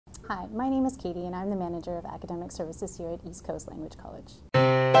Hi, my name is Katie and I'm the Manager of Academic Services here at East Coast Language College.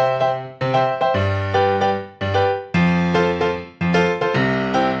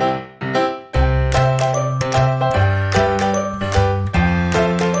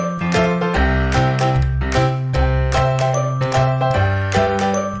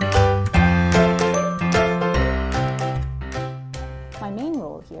 My main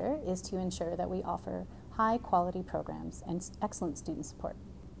role here is to ensure that we offer high quality programs and excellent student support.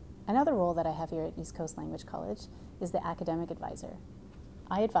 Another role that I have here at East Coast Language College is the academic advisor.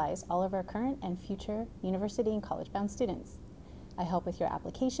 I advise all of our current and future university and college-bound students. I help with your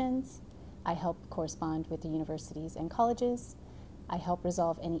applications, I help correspond with the universities and colleges, I help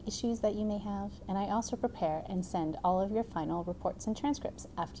resolve any issues that you may have, and I also prepare and send all of your final reports and transcripts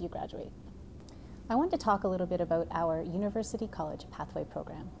after you graduate. I want to talk a little bit about our University College Pathway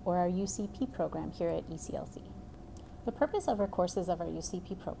Program, or our UCP program here at ECLC. The purpose of our courses of our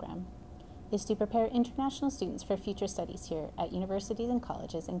UCP program is to prepare international students for future studies here at universities and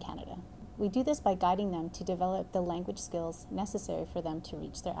colleges in Canada. We do this by guiding them to develop the language skills necessary for them to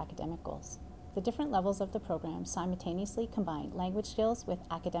reach their academic goals. The different levels of the program simultaneously combine language skills with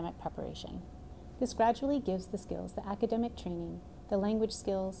academic preparation. This gradually gives the skills, the academic training, the language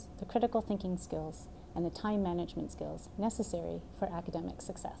skills, the critical thinking skills, and the time management skills necessary for academic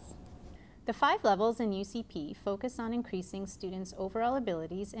success. The 5 levels in UCP focus on increasing students' overall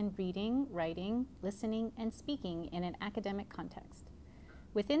abilities in reading, writing, listening, and speaking in an academic context.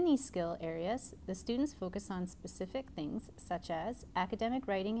 Within these skill areas, the students focus on specific things such as academic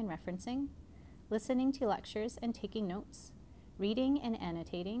writing and referencing, listening to lectures and taking notes, reading and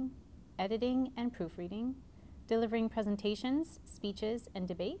annotating, editing and proofreading, delivering presentations, speeches, and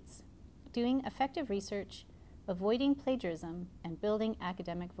debates, doing effective research, avoiding plagiarism, and building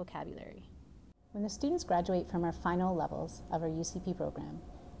academic vocabulary. When the students graduate from our final levels of our UCP program,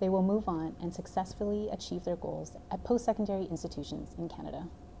 they will move on and successfully achieve their goals at post-secondary institutions in Canada.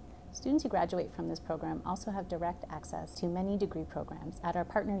 Students who graduate from this program also have direct access to many degree programs at our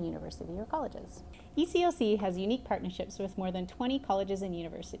partner university or colleges. ECLC has unique partnerships with more than 20 colleges and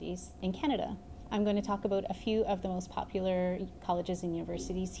universities in Canada. I'm going to talk about a few of the most popular colleges and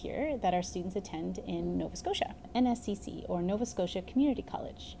universities here that our students attend in Nova Scotia. NSCC, or Nova Scotia Community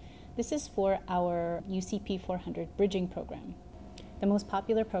College. This is for our UCP 400 bridging program. The most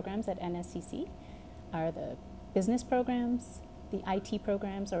popular programs at NSCC are the business programs, the IT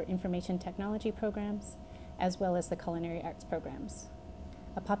programs or information technology programs, as well as the culinary arts programs.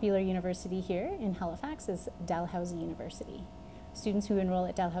 A popular university here in Halifax is Dalhousie University. Students who enroll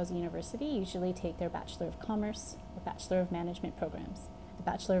at Dalhousie University usually take their Bachelor of Commerce or Bachelor of Management programs. The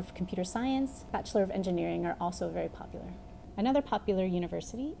Bachelor of Computer Science, Bachelor of Engineering are also very popular. Another popular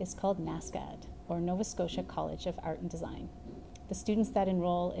university is called NSCAD, or Nova Scotia College of Art and Design. The students that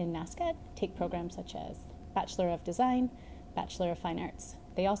enroll in NSCAD take programs such as Bachelor of Design, Bachelor of Fine Arts.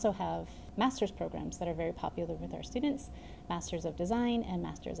 They also have master's programs that are very popular with our students, Masters of Design and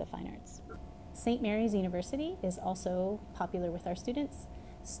Masters of Fine Arts. St. Mary's University is also popular with our students.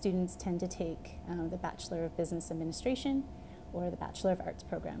 Students tend to take the Bachelor of Business Administration or the Bachelor of Arts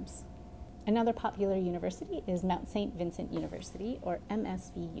programs. Another popular university is Mount St. Vincent University, or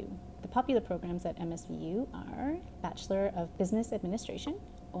MSVU. The popular programs at MSVU are Bachelor of Business Administration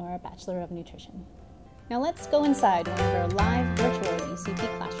or Bachelor of Nutrition. Now let's go inside one of our live virtual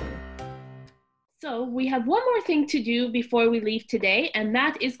UCP classrooms. So we have one more thing to do before we leave today, and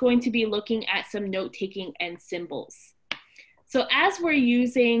that is going to be looking at some note-taking and symbols. So as we're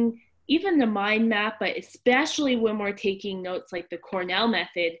using even the mind map, but especially when we're taking notes like the Cornell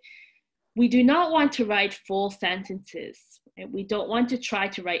method, we do not want to write full sentences. And we don't want to try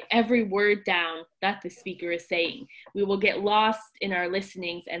to write every word down that the speaker is saying. We will get lost in our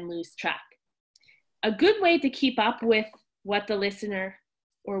listenings and lose track. A good way to keep up with what the listener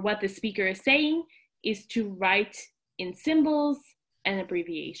or what the speaker is saying is to write in symbols and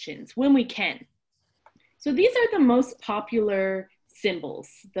abbreviations when we can. So these are the most popular symbols,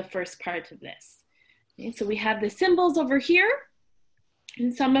 the first part of this. Okay, so we have the symbols over here,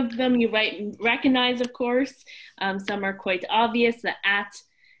 and some of them you recognize, of course. Some are quite obvious, the at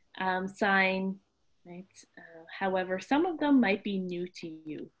sign, right? However, some of them might be new to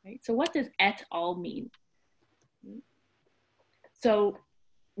you, right? So what does et al mean? So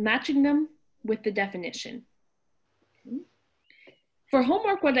matching them with the definition. Okay. For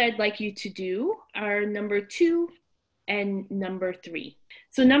homework, what I'd like you to do are number 2 and number 3.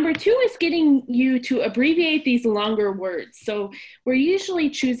 So number 2 is getting you to abbreviate these longer words. So we're usually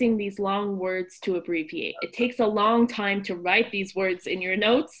choosing these long words to abbreviate. It takes a long time to write these words in your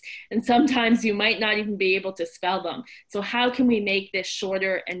notes, and sometimes you might not even be able to spell them. So how can we make this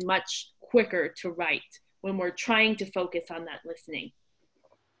shorter and much quicker to write when we're trying to focus on that listening?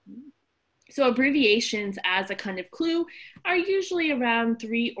 So abbreviations, as a kind of clue, are usually around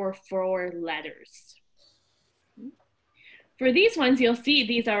 3 or 4 letters. For these ones, you'll see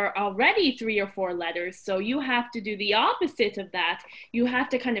these are already 3 or 4 letters, so you have to do the opposite of that. You have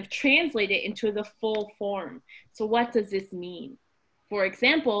to kind of translate it into the full form. So what does this mean? For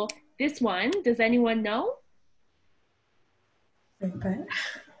example, this one, does anyone know? Okay.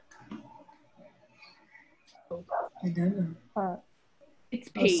 I don't know. It's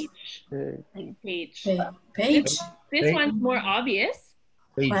page. Page. This one's more obvious.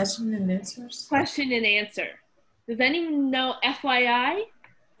 Page. Question and answers. Question and answer. Does anyone know FYI?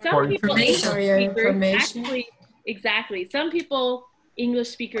 Some people, exactly. Some people, English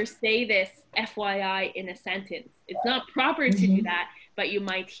speakers, say this FYI in a sentence. It's not proper to do that, but you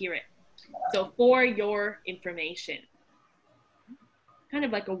might hear it. So for your information. Kind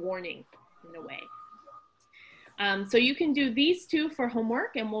of like a warning in a way. So you can do these 2 for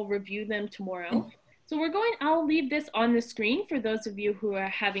homework and we'll review them tomorrow. So I'll leave this on the screen for those of you who are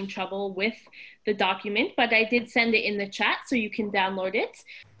having trouble with the document, but I did send it in the chat so you can download it.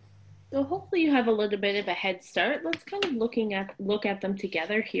 So hopefully you have a little bit of a head start. Let's kind of look at them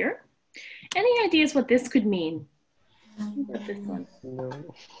together here. Any ideas what this could mean? What about this one? No.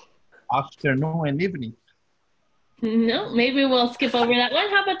 Afternoon and evening. No, maybe we'll skip over that one.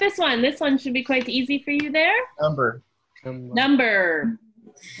 How about this one? This one should be quite easy for you there. Number.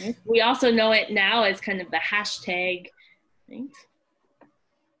 We also know it now as kind of the hashtag. Right?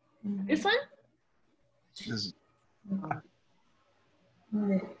 This one?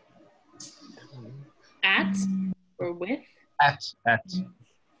 At or with? At.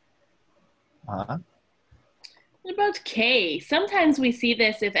 What about K? Sometimes we see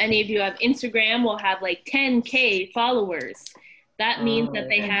this, if any of you have Instagram, will have like 10K followers. That means that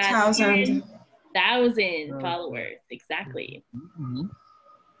they have 10,000 followers. Exactly.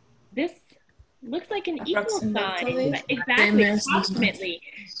 This looks like an equal sign. Exactly, approximately.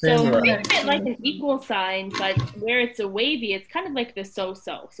 So think of it like an equal sign, but where it's a wavy, it's kind of like the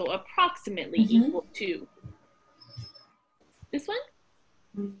so-so. So approximately equal to. This one?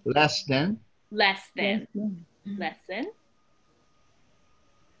 Less than. Less than. Less than.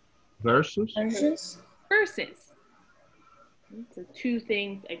 Versus. Versus. So 2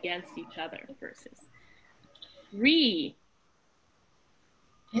 things against each other. Versus. Re.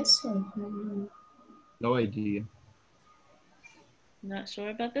 Yes. No idea. Not sure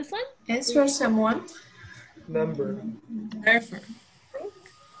about this one? Answer someone. Number.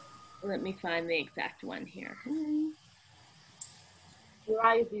 Let me find the exact one here.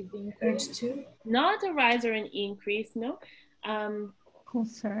 Rise is increase. Not a rise or an increase, no.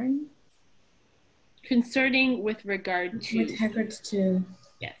 Concerning with regard to. With regard to.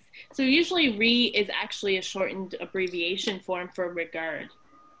 Yes. So usually re is actually a shortened abbreviation form for regard.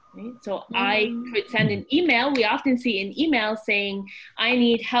 Right? So I could send an email. We often see an email saying, I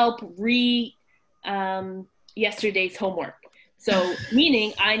need help yesterday's homework. So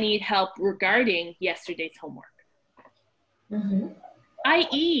meaning I need help regarding yesterday's homework.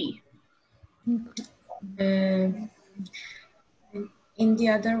 I.e. In the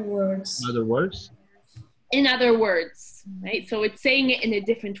other words. In other words, right? So it's saying it in a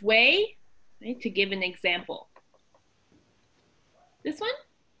different way, right? To give an example. This one?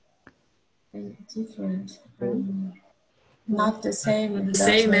 Different. Not the same. Not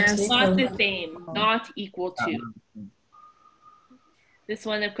the same. Not equal to. This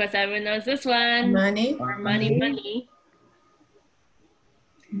one, of course, everyone knows this one. Money. Or money.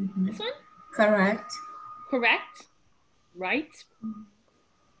 This one? Correct. Right.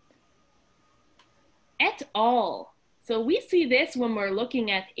 Et al. So we see this when we're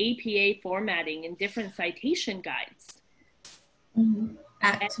looking at APA formatting in different citation guides.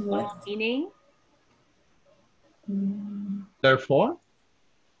 At what? Meaning? Therefore?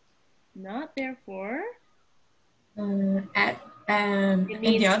 Not therefore. It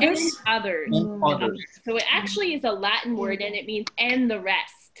means the others? Others. So it actually is a Latin word and it means and the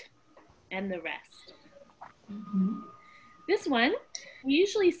rest. This one, we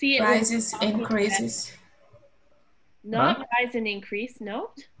usually see it rises, increases. Not rise and increase,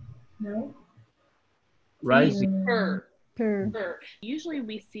 note. No. Rising. Per. Usually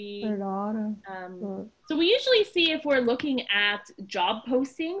we see, so we usually see if we're looking at job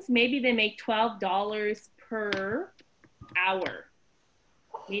postings, maybe they make $12 per hour,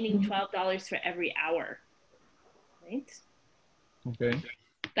 meaning $12 for every hour, right? Okay.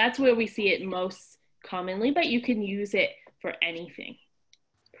 That's where we see it most commonly, but you can use it for anything.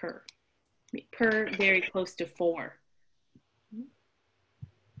 Per, very close to 4.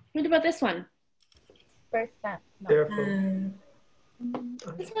 What about this one? Percent. No. Therefore.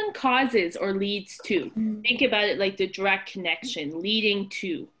 This one causes or leads to. Think about it like the direct connection, leading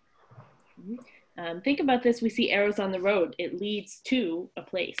to. Think about this, we see arrows on the road. It leads to a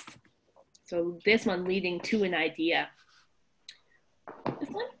place. So this one leading to an idea. This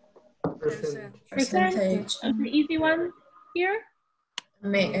one? Percentage. An easy one here.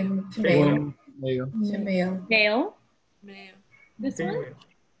 Female. Male. Female. Male. This one?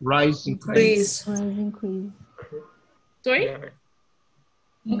 Rise, increase. Sorry?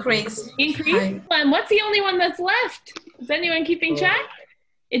 Increase. Increase. High. And what's the only one that's left? Is anyone keeping track?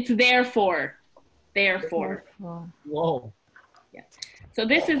 It's therefore. Therefore. Whoa. Yeah. So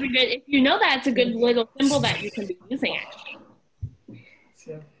this is a good, if you know that, it's a good little symbol that you can be using actually.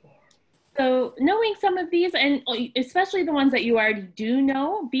 So knowing some of these, and especially the ones that you already do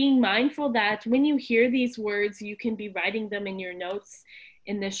know, being mindful that when you hear these words, you can be writing them in your notes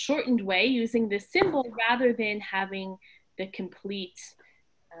in this shortened way using this symbol rather than having the complete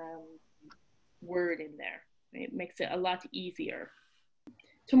word in there. It makes it a lot easier.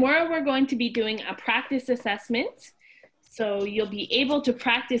 Tomorrow we're going to be doing a practice assessment. So you'll be able to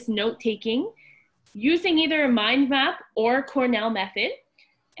practice note-taking using either a mind map or Cornell method,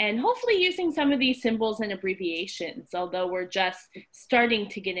 and hopefully using some of these symbols and abbreviations, although we're just starting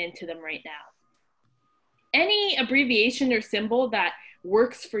to get into them right now. Any abbreviation or symbol that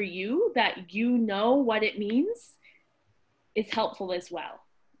works for you, that you know what it means, is helpful as well.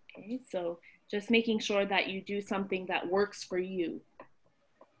 Okay, so just making sure that you do something that works for you.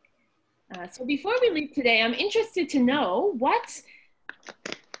 So before we leave today, I'm interested to know, what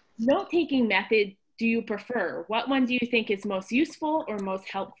note-taking method do you prefer? What one do you think is most useful or most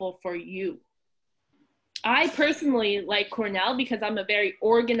helpful for you? I personally like Cornell because I'm a very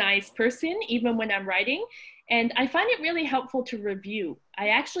organized person, even when I'm writing, and I find it really helpful to review. I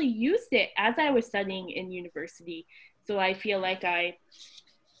actually used it as I was studying in university, so I feel like I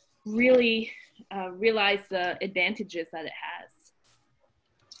really realized the advantages that it has.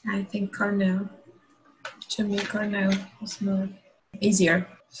 I think Cornell. To me, Cornell is more easier.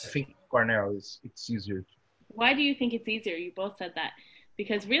 I think Cornell it's easier. Why do you think it's easier? You both said that.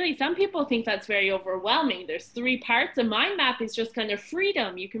 Because really, some people think that's very overwhelming. There's 3 parts. A mind map is just kind of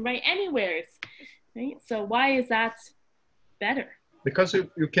freedom. You can write anywhere, right? So why is that better? Because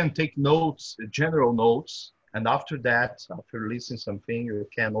you can take notes, general notes, and after that, after listening something, you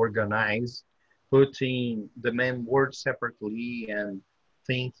can organize, putting the main words separately and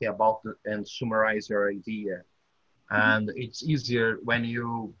think about and summarize your idea. And it's easier when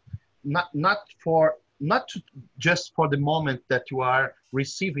you, not just for the moment that you are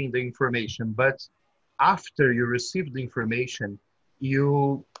receiving the information, but after you receive the information,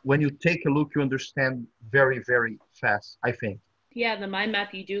 when you take a look, you understand very, very fast, I think. Yeah, the mind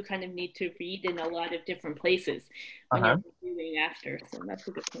map, you do kind of need to read in a lot of different places when you're reviewing after, so that's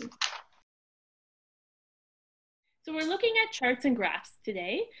a good point. So we're looking at charts and graphs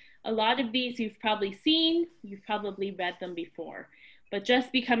today. A lot of these you've probably seen, you've probably read them before, but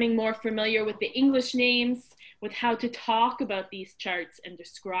just becoming more familiar with the English names, with how to talk about these charts and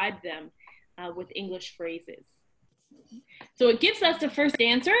describe them with English phrases. So it gives us the first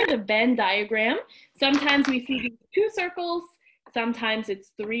answer, the Venn diagram. Sometimes we see these 2 circles, sometimes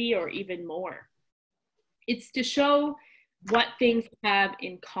it's 3 or even more. It's to show what things have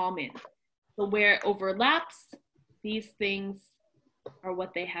in common. So where it overlaps, these things are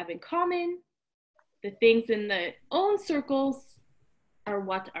what they have in common. The things in their own circles are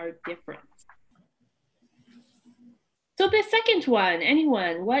what are different. So the second one,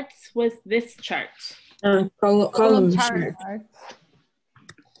 anyone, what was this chart? Column chart.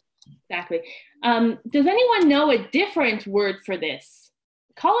 Exactly. Does anyone know a different word for this?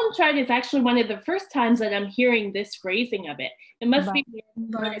 Column chart is actually one of the first times that I'm hearing this phrasing of it. It must be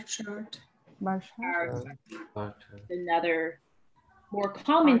Bar chart. another more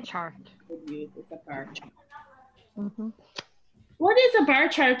common Bar chart. Use is a bar chart. What is a bar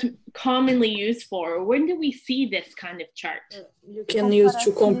chart commonly used for? When do we see this kind of chart? You can use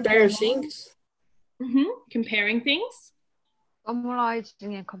to compare things. Comparing things.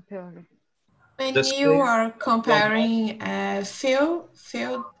 Summarizing and comparing. When you are comparing field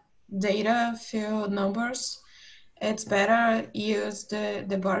data, field numbers, it's better use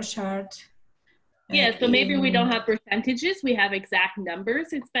the bar chart. Yeah, so maybe we don't have percentages, we have exact numbers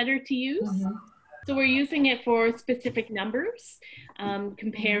it's better to use. So we're using it for specific numbers,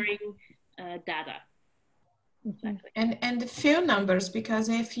 comparing data. Exactly. And few numbers, because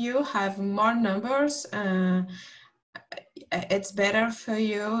if you have more numbers, it's better for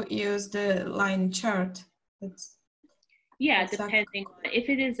you use the line chart. Yeah, depending on if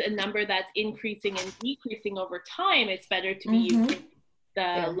it is a number that's increasing and decreasing over time, it's better to be using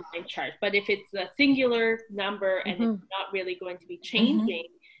the line chart. But if it's a singular number and it's not really going to be changing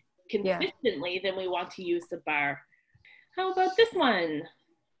consistently, then we want to use the bar. How about this one?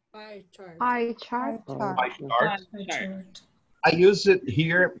 Pie chart. Pie chart. Pie chart. Pie chart. I use it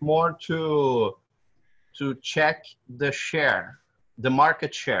here more to check the share, the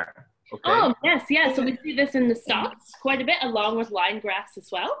market share. Okay. Oh, yes, yeah. So we see this in the stocks quite a bit, along with line graphs as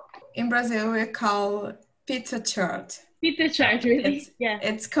well. In Brazil, we call pizza chart. Pizza chart, really?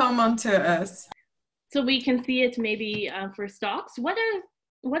 It's common to us. So we can see it maybe for stocks. What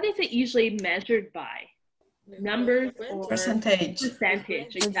is it usually measured by? Numbers or percentage?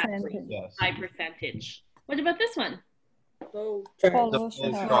 Percentage, exactly. Yes. High percentage. What about this one? Flow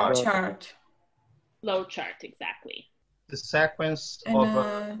chart. Flow chart, exactly. The sequence and,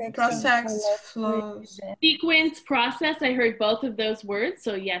 of process flows. Sequence, process, I heard both of those words.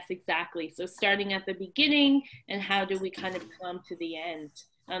 So yes, exactly. So starting at the beginning and how do we kind of come to the end?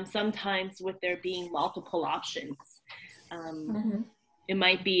 Sometimes with there being multiple options. It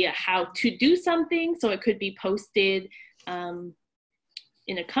might be a how to do something. So it could be posted in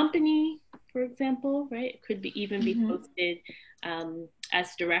a company, for example, right? It could be even be posted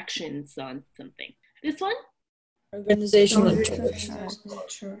as directions on something. This one? Organizational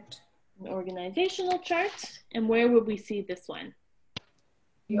chart. An organizational chart. And where would we see this one?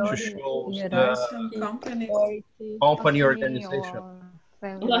 To show the company organization.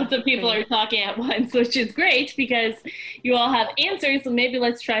 Lots of people are talking at once, which is great because you all have answers. So maybe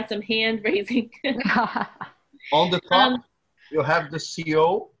let's try some hand raising. On the top, you have the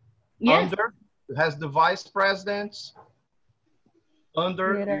CEO. Yes. Under, it has the vice presidents.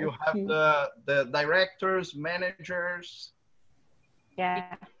 Under, you have the directors, managers.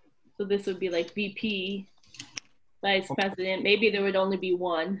 Yeah. So this would be like VP, vice president. Maybe there would only be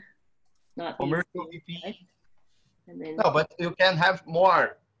one, not commercial VP. Right? And then, no, but you can have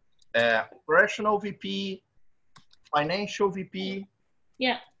more. Operational VP, financial VP.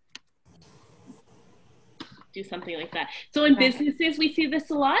 Yeah. Do something like that. So in businesses, we see this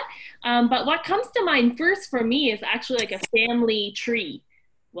a lot. But what comes to mind first for me is actually like a family tree,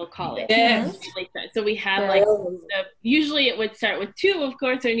 we'll call it. Yes. So we have like, usually it would start with two, of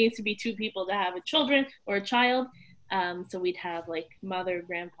course, there needs to be two people to have a children or a child. So we'd have like mother,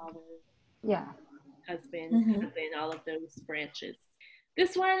 grandfather, husband, cousin, all of those branches.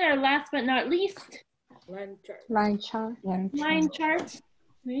 This one, our last but not least. Line chart. Line chart. Line chart.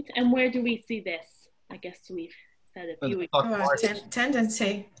 Right? And where do we see this? I guess we've said a few.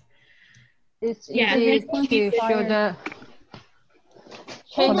 Tendency. It's easy to show the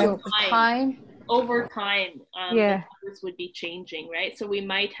change of time. Over time, the numbers would be changing, right? So we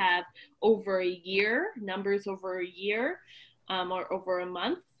might have over a year, numbers over a year, or over a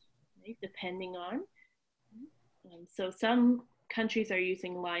month, right? Depending on. So some countries are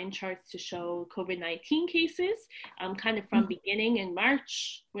using line charts to show COVID-19 cases, kind of from beginning in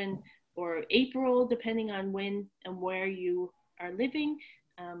March or April, depending on when and where you are living.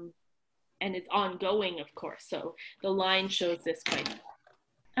 And it's ongoing, of course. So the line shows this quite well.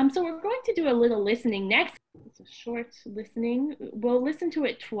 So we're going to do a little listening next. It's a short listening. We'll listen to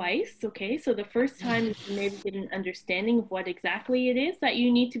it twice, okay? So the first time you can maybe get an understanding of what exactly it is that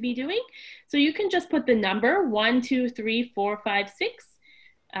you need to be doing. So you can just put the number 1, 2, 3, 4, 5, 6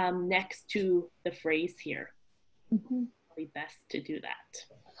 next to the phrase here. Probably best to do that.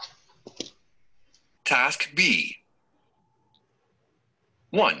 Task B.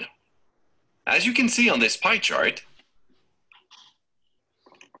 1. As you can see on this pie chart,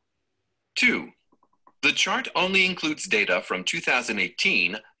 2. The chart only includes data from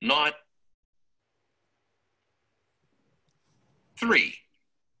 2018, not 3.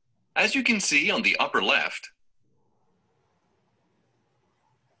 As you can see on the upper left,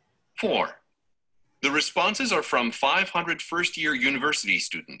 4. The responses are from 500 first-year university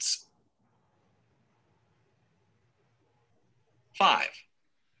students. 5.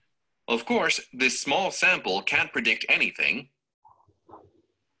 Of course, this small sample can't predict anything.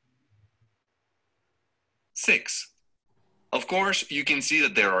 6. Of course, you can see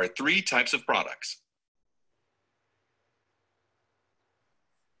that there are 3 types of products.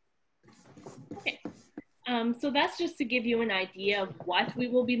 Okay, so that's just to give you an idea of what we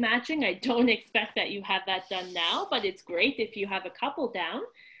will be matching. I don't expect that you have that done now, but it's great if you have a couple down.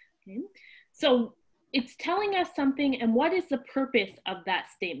 Okay. So it's telling us something, and what is the purpose of that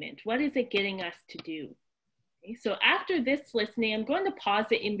statement? What is it getting us to do? Okay, so after this listening, I'm going to pause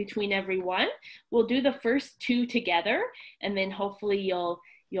it in between every one. We'll do the first two together, and then hopefully you'll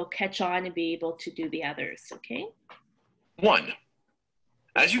catch on and be able to do the others, okay? 1.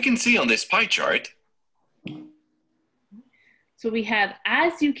 As you can see on this pie chart, so we have,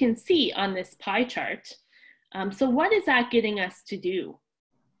 as you can see on this pie chart. So what is that getting us to do?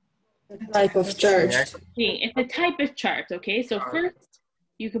 Type of chart. It's a type of chart, okay? So first,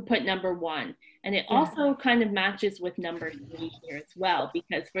 you could put number 1. And it also kind of matches with number 3 here as well,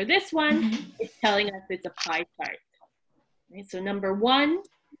 because for this one, it's telling us it's a pie chart. Okay, so number 1,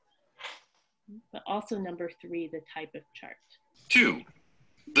 but also number 3, the type of chart. 2.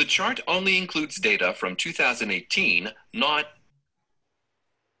 The chart only includes data from 2018, not...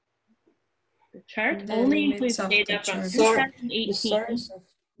 The chart The only limits includes of data the from chart. 2018,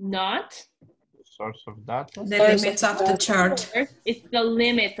 not... Source of data. The limits of the chart. It's the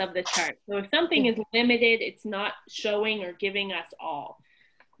limits of the chart. So if something is limited, it's not showing or giving us all.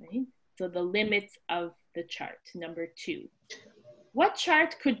 Right? So the limits of the chart, number 2. What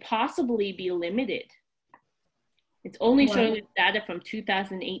chart could possibly be limited? It's only showing us data from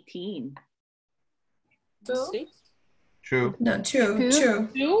 2018. True. No, 2.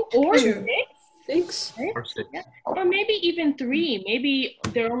 2 or 6? 6. Right? Or 6. Yeah. Or maybe even 3. Maybe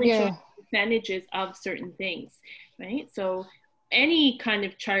they're only showing Yeah. percentages of certain things, right? So any kind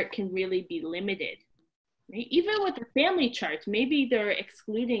of chart can really be limited. Right? Even with a family chart, maybe they're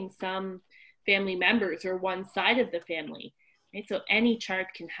excluding some family members or one side of the family. Right? So any chart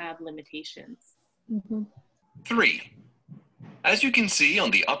can have limitations. 3. As you can see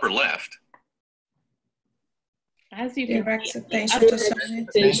on the upper left, As you Give can see,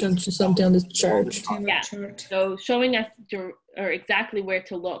 expectation to something on the chart. yeah. So showing us or exactly where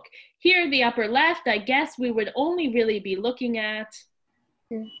to look. Here, the upper left, I guess we would only really be looking at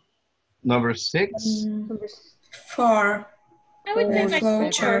Number 6. 4. I would say Or like flow 4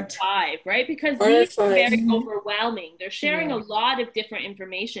 or chart. 5, right? Because Or these are 5. very overwhelming. They're sharing a lot of different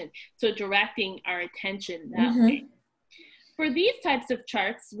information, so directing our attention that way. For these types of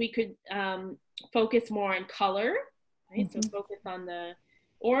charts, we could focus more on color, right? So focus on the,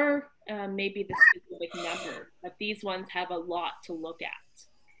 or maybe the specific number, but these ones have a lot to look at.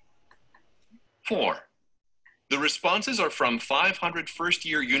 4. The responses are from 500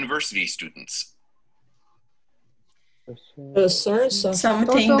 first-year university students. The source of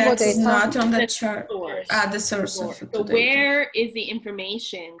Something Also that's data. not on the chart. Source. The source of the So data. where is the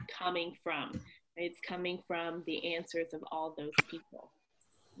information coming from? It's coming from the answers of all those people.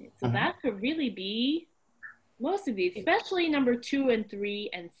 So that could really be most of these, especially number 2 and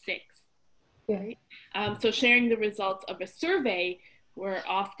 3 and 6. Right? So sharing the results of a survey were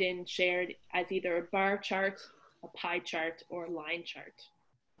often shared as either a bar chart, a pie chart, or a line chart.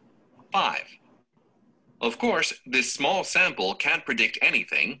 5. Of course, this small sample can't predict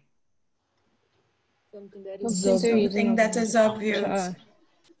anything. something Something that is obvious.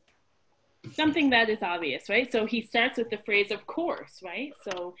 Something that is obvious, right? So he starts with the phrase, of course, right?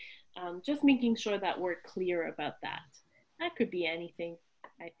 So just making sure that we're clear about that. That could be anything,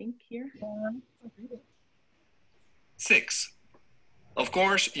 I think, here. 6. Of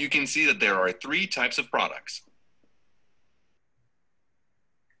course, you can see that there are 3 types of products.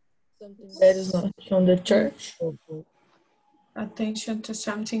 something that is not on the chart. Attention to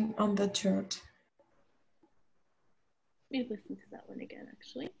something on the chart. Let me listen to that one again,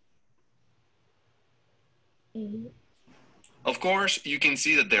 actually. Of course, you can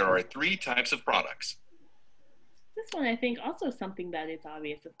see that there are 3 types of products. This one, I think, also something that is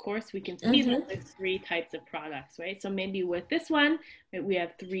obvious. Of course, we can see that there's 3 types of products, right? So maybe with this one, we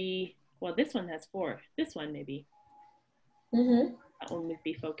have 3, well, this one has 4. This one, maybe. That one would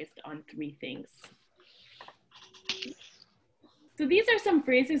be focused on 3 things. So these are some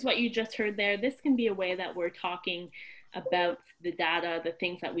phrases, what you just heard there. This can be a way that we're talking about the data, the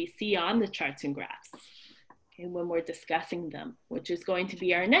things that we see on the charts and graphs, okay, when we're discussing them, which is going to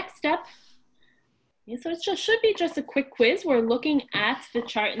be our next step. Okay, so it should be just a quick quiz. We're looking at the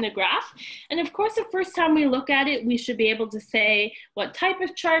chart and the graph. And of course, the first time we look at it, we should be able to say, what type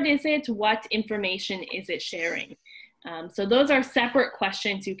of chart is it? What information is it sharing? So those are separate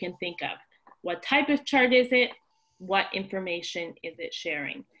questions you can think of. What type of chart is it? What information is it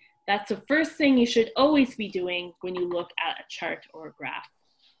sharing? That's the first thing you should always be doing when you look at a chart or a graph.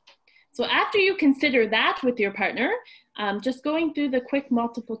 So after you consider that with your partner, just going through the quick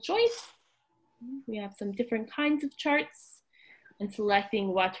multiple choice, we have some different kinds of charts and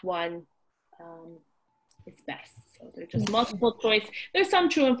selecting what one is best. So they're just multiple choice. There's some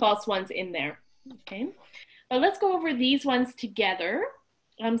true and false ones in there. Okay, but let's go over these ones together.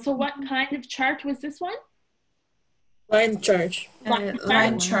 So what kind of chart was this one? Line chart.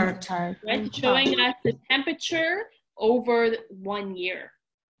 Line chart. Right, showing us the temperature over 1 year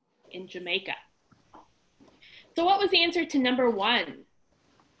in Jamaica. So what was the answer to number 1?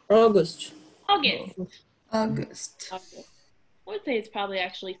 August. August. August. I would say it's probably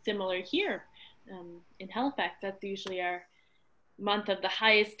actually similar here in Halifax. That's usually our month of the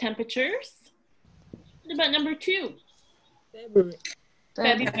highest temperatures. What about number 2? February.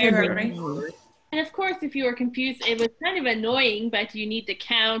 February. And of course, if you were confused, it was kind of annoying, but you need to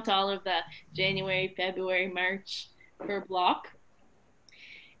count all of the January, February, March per block.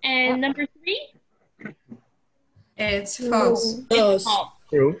 And number 3? It's false. It's false.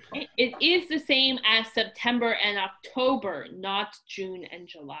 True. It is the same as September and October, not June and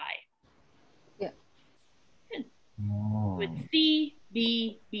July. Yeah. Good. With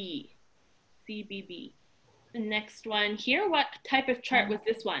CBB. CBB. The next one here, what type of chart was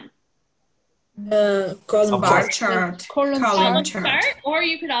this one? Column Bar chart. chart. Column Column Chart, chart. or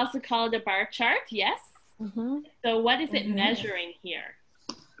you could also call it a bar chart, yes? So what is it Mhm. measuring here?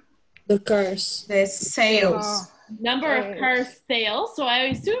 The cars. The sales. Number of cars sales. So I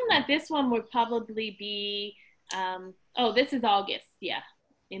assume that this one would probably be, oh, this is August, yeah,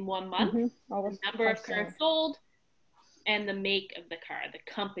 in 1 month. Number of cars sold and the make of the car, the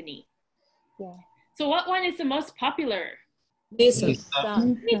company. Yeah. So what one is the most popular? Nissan.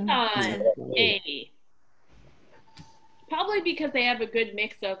 Nissan. A. Probably because they have a good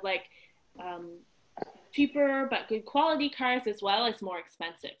mix of like cheaper but good quality cars as well as more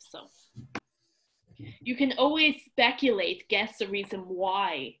expensive. So you can always speculate, guess the reason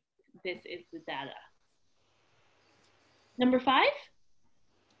why this is the data. Number 5?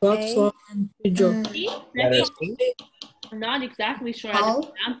 Volkswagen. Peugeot. I'm not exactly sure how to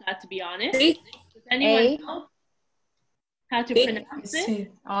pronounce that, to be honest. A. Does anyone know how to A. pronounce it? See.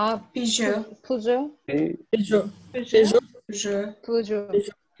 Peugeot. Peugeot. Peugeot. Peugeot.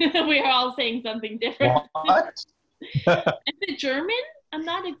 We are all saying something different. What? Is it German? I'm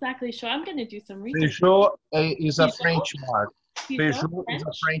not exactly sure. I'm going to do some research. Peugeot is a Peugeot? French mark. Peugeot is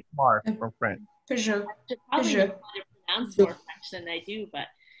a French mark from France. Peugeot. I should probably know how to pronounce more French than I do, but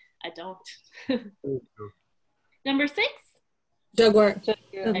I don't. Number 6? Jaguar.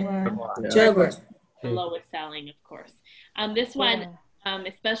 Jaguar. The lowest selling, of course. This one,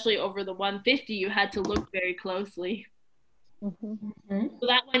 especially over the 150, you had to look very closely. So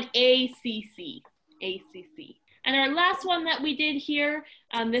that one, ACC. ACC. And our last one that we did here,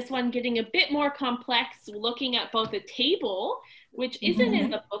 this one getting a bit more complex, looking at both a table, which isn't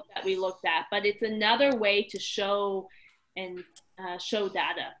in the book that we looked at, but it's another way to show and show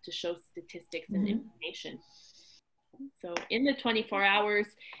data, to show statistics and information. So in the 24 hours,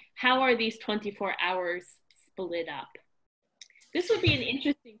 how are these 24 hours split up? This would be an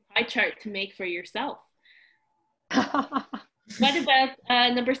interesting pie chart to make for yourself. What about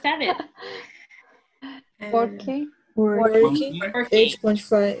number 7? Working.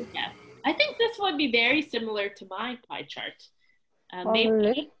 8.5. Yeah, I think this would be very similar to my pie chart.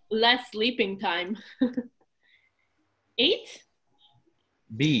 Maybe less sleeping time. 8?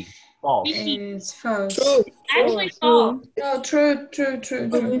 B. False. It's false. True. Actually false. No, true. Not true.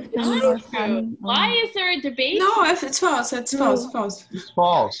 Why is there a debate? No, if it's false, it's false. It's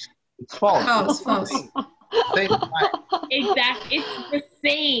false. It's false. False. Exactly. It's the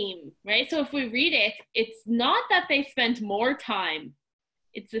same, right? So if we read it, it's not that they spent more time.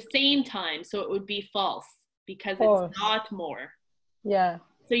 It's the same time. So it would be false because it's not more. Yeah.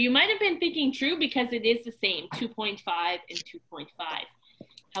 So you might have been thinking true because it is the same, 2.5 and 2.5.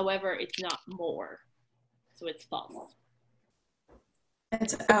 However, it's not more. So it's false.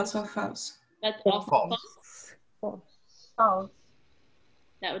 It's also false. That's also false. False.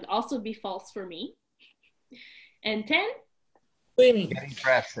 That would also be false for me. And 10? Swimming. Getting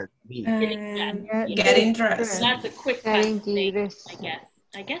dressed. B. Getting dressed. That's a quick Getting thing, dressed. I guess.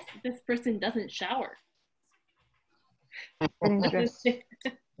 I guess this person doesn't shower. Getting dressed.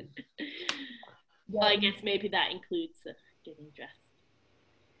 Well, I guess maybe that includes getting dressed.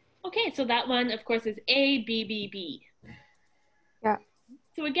 Okay, so that one, of course, is A, B, B, B. Yeah.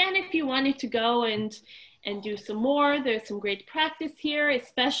 So again, if you wanted to go and do some more, there's some great practice here,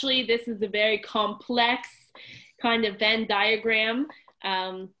 especially this is a very complex kind of Venn diagram,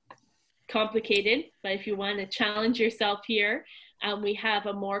 complicated, but if you want to challenge yourself here, we have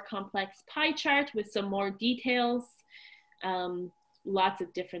a more complex pie chart with some more details, lots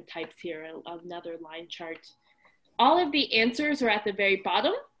of different types here, another line chart. All of the answers are at the very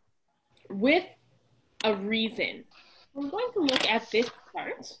bottom with a reason. We're going to look at this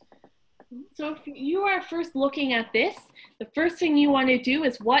chart. So if you are first looking at this, the first thing you want to do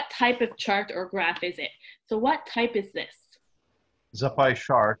is what type of chart or graph is it? So what type is this? It's a pie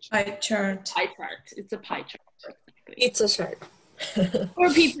chart. Pie chart. Pie chart. It's a pie chart. Exactly. Pizza chart. Or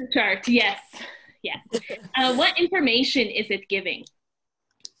pizza chart, yes. Yes. What information is it giving?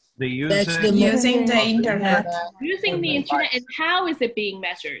 They use That's it the Using the internet. Using the internet, and how is it being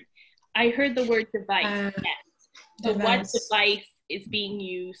measured? I heard the word device, yes. So what device is being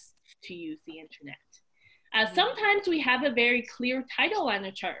used to use the internet? Sometimes we have a very clear title on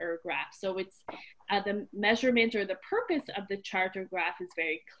a chart or a graph. So it's the measurement or the purpose of the chart or graph is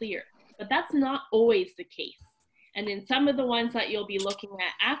very clear, but that's not always the case. And in some of the ones that you'll be looking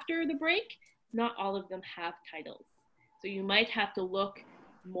at after the break, not all of them have titles. So you might have to look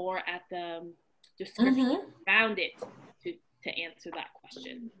more at the description around it to answer that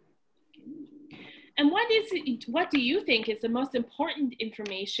question. And what do you think is the most important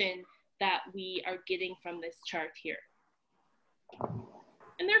information that we are getting from this chart here?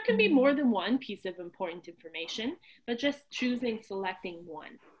 And there can be more than one piece of important information, but just selecting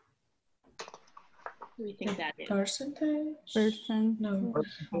one. What do we think that is? Percentage? No.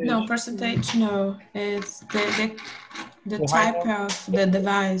 Percentage. No, percentage, no. It's the type of the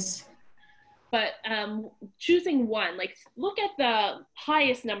device. But choosing one, like look at the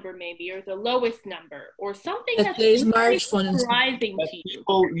highest number maybe, or the lowest number, or something that's really surprising to you.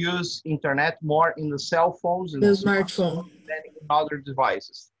 People use internet more in the cell phones and the smartphone than in other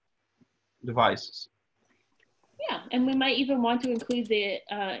devices. Yeah, and we might even want to include the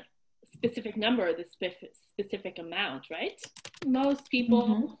specific number, or the specific amount, right? Most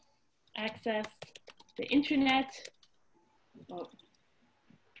people access the internet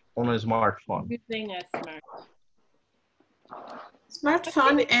on a smartphone. Using a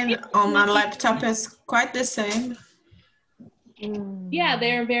smartphone and on a laptop is quite the same. Yeah,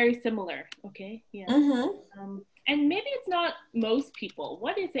 they're very similar. Okay, yeah. And maybe it's not most people.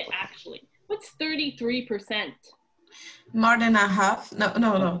 What is it actually? What's 33%? More than a half? No.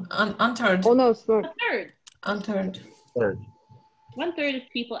 One-third. Oh no, sorry. One-third. One-third of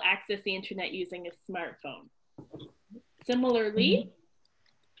people access the internet using a smartphone. Similarly,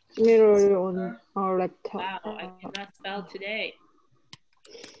 literally on our laptop. Wow, I cannot spell today.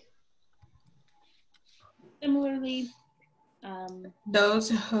 Similarly, those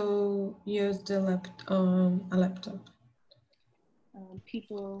who use a laptop.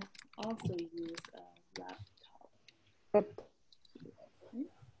 People also use a laptop.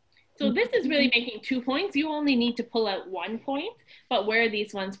 So this is really making 2 points. You only need to pull out 1 point, but where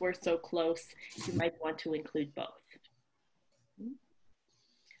these ones were so close, you might want to include both.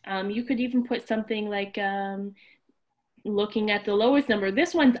 You could even put something like looking at the lowest number.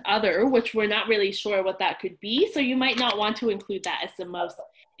 This one's other, which we're not really sure what that could be. So you might not want to include that as the most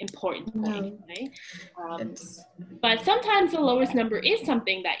important point, right? But sometimes the lowest number is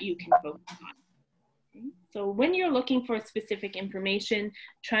something that you can focus on. Okay? So when you're looking for specific information,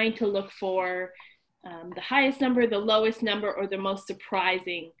 trying to look for the highest number, the lowest number, or the most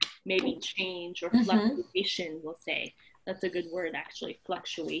surprising maybe change or fluctuation, we'll say. That's a good word, actually,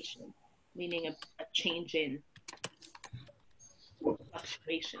 fluctuation, meaning a change in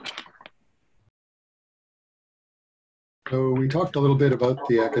fluctuation. So we talked a little bit about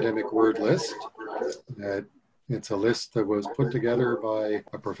the academic word list. It's a list that was put together by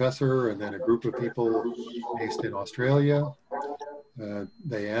a professor and then a group of people based in Australia.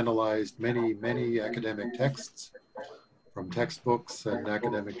 They analyzed many academic texts from textbooks and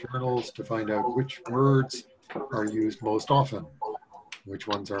academic journals to find out which words are used most often, which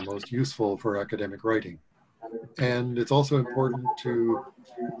ones are most useful for academic writing. And it's also important to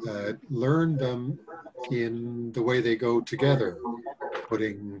learn them in the way they go together,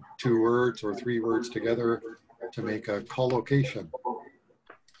 putting 2 words or 3 words together to make a collocation.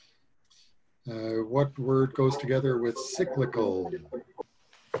 What word goes together with cyclical?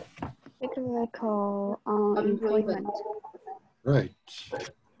 Cyclical employment. Right.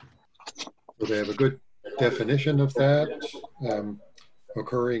 So they have a good definition of that,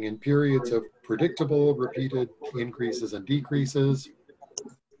 occurring in periods of predictable, repeated increases and decreases.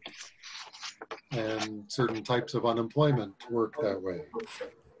 And certain types of unemployment work that way.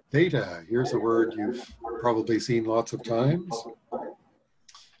 Data, here's a word you've probably seen lots of times.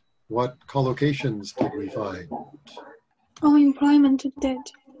 What collocations did we find? Unemployment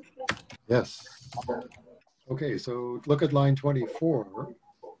data. Yes. Okay, so look at line 24.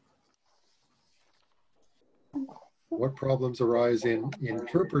 What problems arise in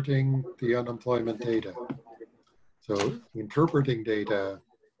interpreting the unemployment data? So interpreting data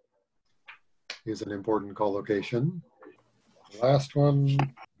is an important collocation. Last one.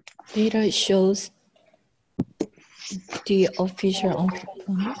 Data shows the official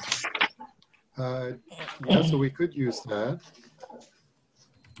employment. Yeah, so we could use that.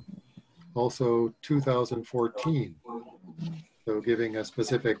 Also 2014. So giving a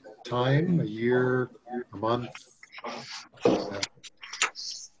specific time, a year, a month.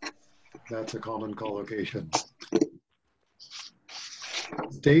 That's a common collocation.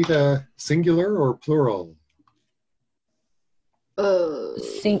 Data singular or plural?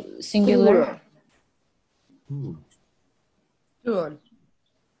 Singular. Plural.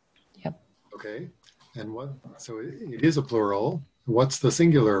 Yep. Okay. And what? So it is a plural. What's the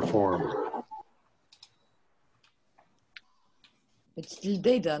singular form? It's still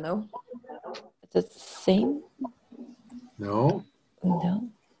data, no? The same? No. No.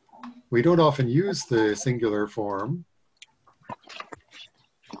 We don't often use the singular form.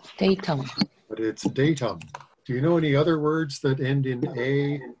 Datum. But it's datum. Do you know any other words that end in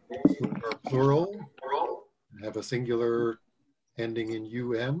A which are plural? Have a singular ending in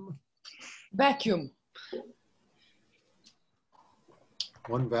UM? Vacuum.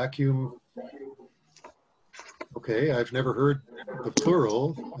 One vacuum. Okay, I've never heard the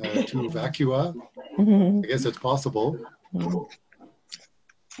plural, two vacua. I guess it's possible.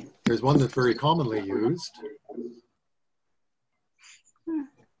 There's one that's very commonly used.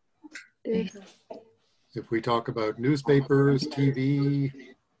 If we talk about newspapers, TV,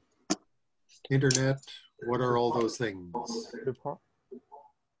 internet, what are all those things?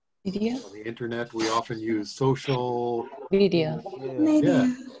 Media. On the internet, we often use social. Media.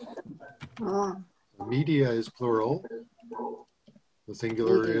 Yeah. Media is plural. The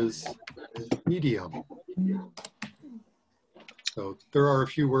singular is medium. So there are a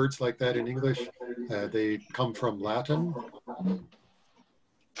few words like that in English. They come from Latin.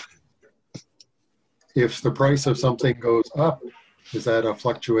 If the price of something goes up, is that a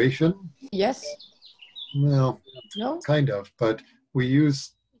fluctuation? Yes. Well, No. kind of, but we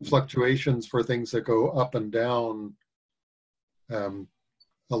use fluctuations for things that go up and down a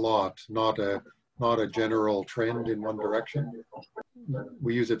lot, not a general trend in one direction.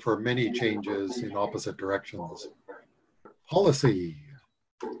 We use it for many changes in opposite directions. Policy.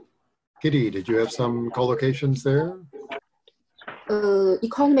 Kitty, did you have some collocations there?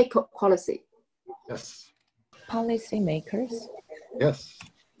 Economic policy. Yes. Policy makers. Yes.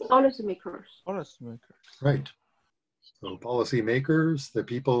 Policymakers. Right. So policy makers, the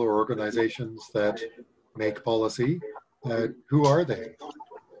people or organizations that make policy, who are they?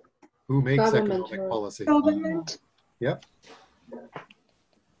 Who makes economic policy? Government. Yep.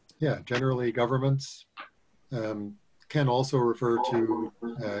 Yeah, generally governments can also refer to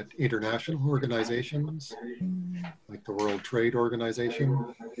international organizations like the World Trade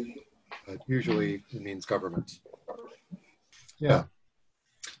Organization, but usually it means governments. Yeah.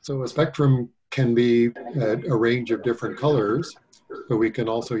 So a spectrum can be a range of different colors, but we can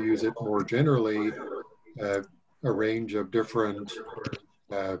also use it more generally, a range of different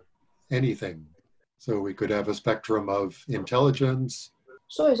anything. So we could have a spectrum of intelligence.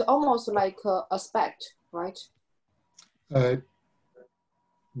 So it's almost like a spect, right?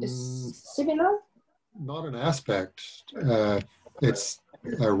 It's similar? Not an aspect. It's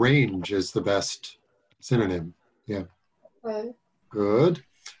a range is the best synonym. Yeah. Okay. Good.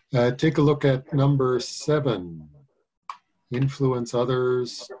 Take a look at number 7. Influence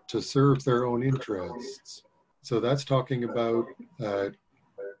others to serve their own interests. So that's talking about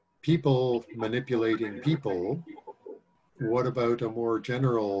people manipulating people. What about a more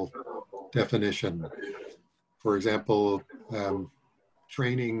general definition? For example,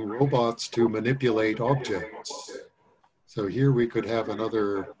 training robots to manipulate objects. So here we could have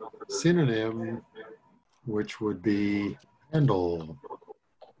another synonym, which would be handle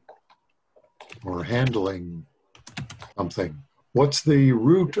or handling something. What's the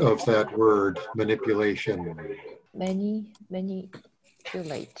root of that word, manipulation? Manipulate.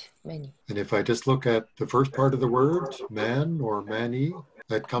 Many. And if I just look at the first part of the word, man or mani,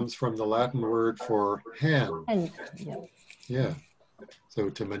 that comes from the Latin word for hand. Yeah. Yeah. So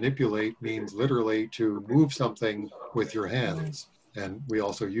to manipulate means literally to move something with your hands. And we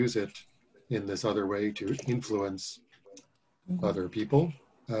also use it in this other way to influence other people.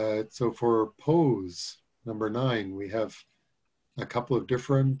 So for pose, number 9, we have a couple of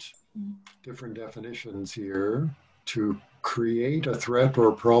different definitions here. To create a threat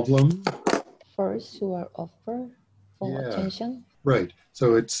or problem. First, you are offer for attention. Right.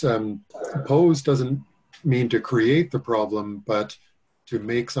 So it's pose doesn't mean to create the problem, but to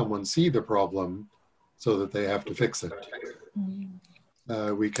make someone see the problem so that they have to fix it.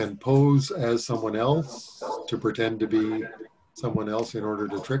 We can pose as someone else to pretend to be someone else in order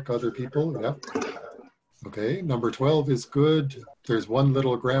to trick other people. Yep. Okay, number 12 is good. There's one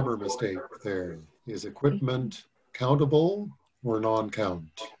little grammar mistake there. Is equipment countable or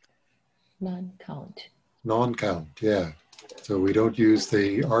non-count? Non-count. Non-count, yeah. So we don't use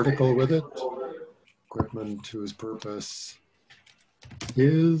the article with it. Equipment whose purpose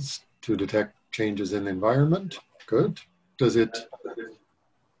is to detect changes in the environment. Good. Does it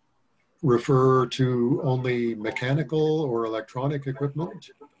refer to only mechanical or electronic equipment?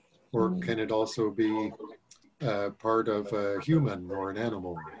 Or can it also be part of a human or an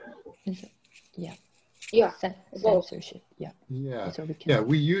animal? Yeah. Yeah. Censorship. Yeah. Yeah. So Yeah.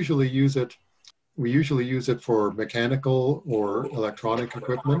 We usually use it. We usually use it for mechanical or electronic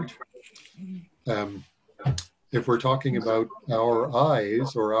equipment. If we're talking about our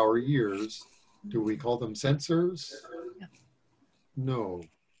eyes or our ears, do we call them sensors? Yeah. No.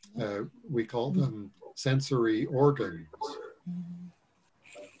 We call them sensory organs.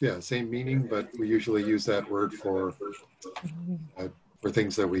 Yeah, same meaning, but we usually use that word for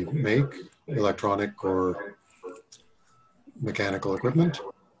things that we make, electronic or mechanical equipment.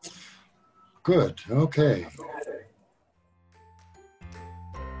 Good, okay.